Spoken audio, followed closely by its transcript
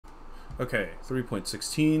Okay,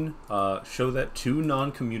 3.16, show that two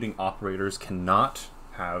non-commuting operators cannot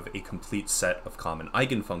have a complete set of common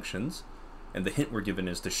eigenfunctions, and the hint we're given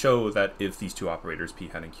is to show that if these two operators, p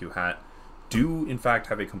hat and q hat, do in fact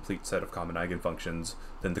have a complete set of common eigenfunctions,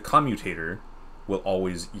 then the commutator will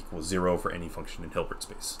always equal 0 for any function in Hilbert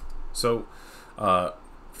space. So,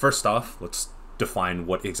 first off, let's define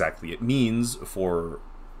what exactly it means for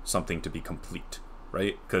something to be complete,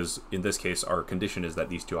 right? Because in this case, our condition is that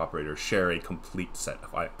these two operators share a complete set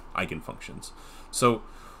of eigenfunctions. So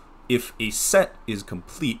if a set is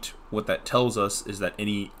complete, what that tells us is that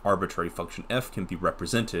any arbitrary function f can be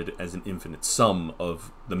represented as an infinite sum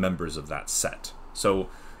of the members of that set. So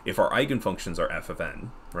if our eigenfunctions are f of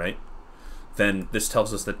n, right, then this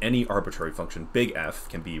tells us that any arbitrary function big F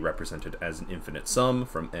can be represented as an infinite sum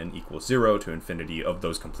from n equals 0 to infinity of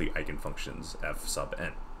those complete eigenfunctions f sub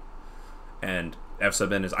n. And f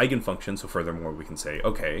sub n is eigenfunction, so furthermore we can say,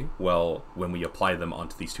 okay, well, when we apply them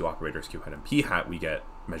onto these two operators q hat and p hat, we get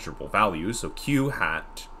measurable values. So q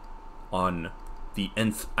hat on the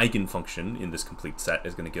nth eigenfunction in this complete set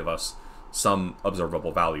is going to give us some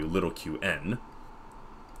observable value, little qn,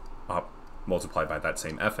 multiplied by that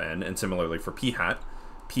same fn. And similarly for p hat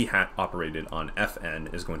operated on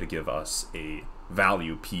fn is going to give us a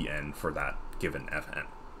value pn for that given fn.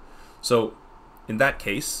 So in that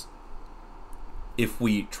case, if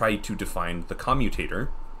we try to define the commutator,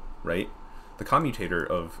 right, the commutator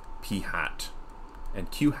of p hat and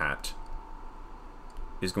q hat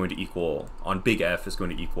is going to equal, on big F, is going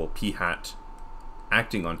to equal p hat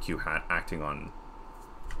acting on q hat acting on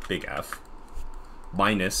big F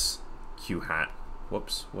minus q hat,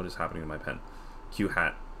 whoops, what is happening to my pen? Q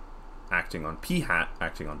hat acting on p hat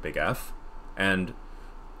acting on big F. And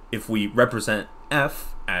if we represent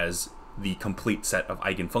f as the complete set of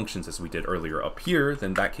eigenfunctions as we did earlier up here,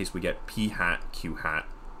 then in that case we get p hat q hat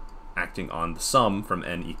acting on the sum from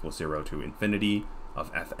n equals 0 to infinity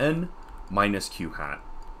of fn minus q hat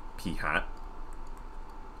p hat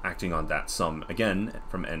acting on that sum again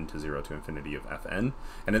from n to 0 to infinity of fn.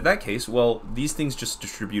 And in that case, well, these things just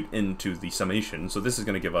distribute into the summation. So this is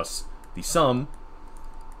going to give us the sum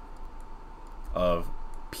of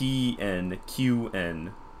pn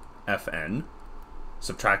qn fn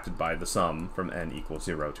subtracted by the sum from n equals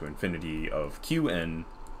 0 to infinity of qn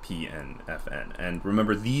pn fn. And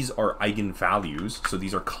remember, these are eigenvalues, so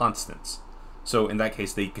these are constants. So in that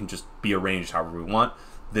case, they can just be arranged however we want.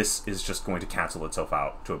 This is just going to cancel itself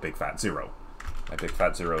out to a big fat 0. My big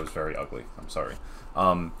fat 0 is very ugly, I'm sorry.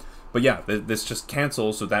 But yeah, this just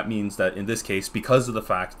cancels, so that means that in this case, because of the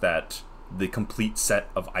fact that the complete set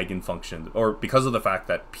of eigenfunctions, or because of the fact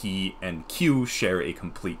that p and q share a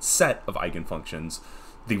complete set of eigenfunctions,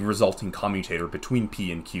 the resulting commutator between p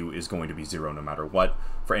and q is going to be 0 no matter what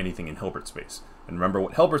for anything in Hilbert space. And remember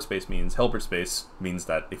what Hilbert space means. Hilbert space means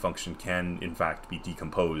that a function can in fact be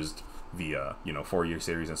decomposed via, Fourier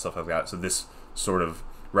series and stuff like that. So this sort of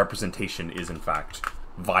representation is in fact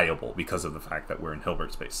viable because of the fact that we're in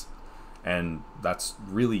Hilbert space. And that's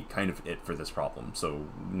really kind of it for this problem. So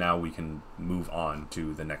now we can move on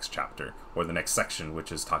to the next chapter, or the next section,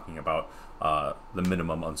 which is talking about the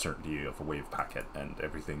minimum uncertainty of a wave packet and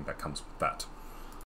everything that comes with that.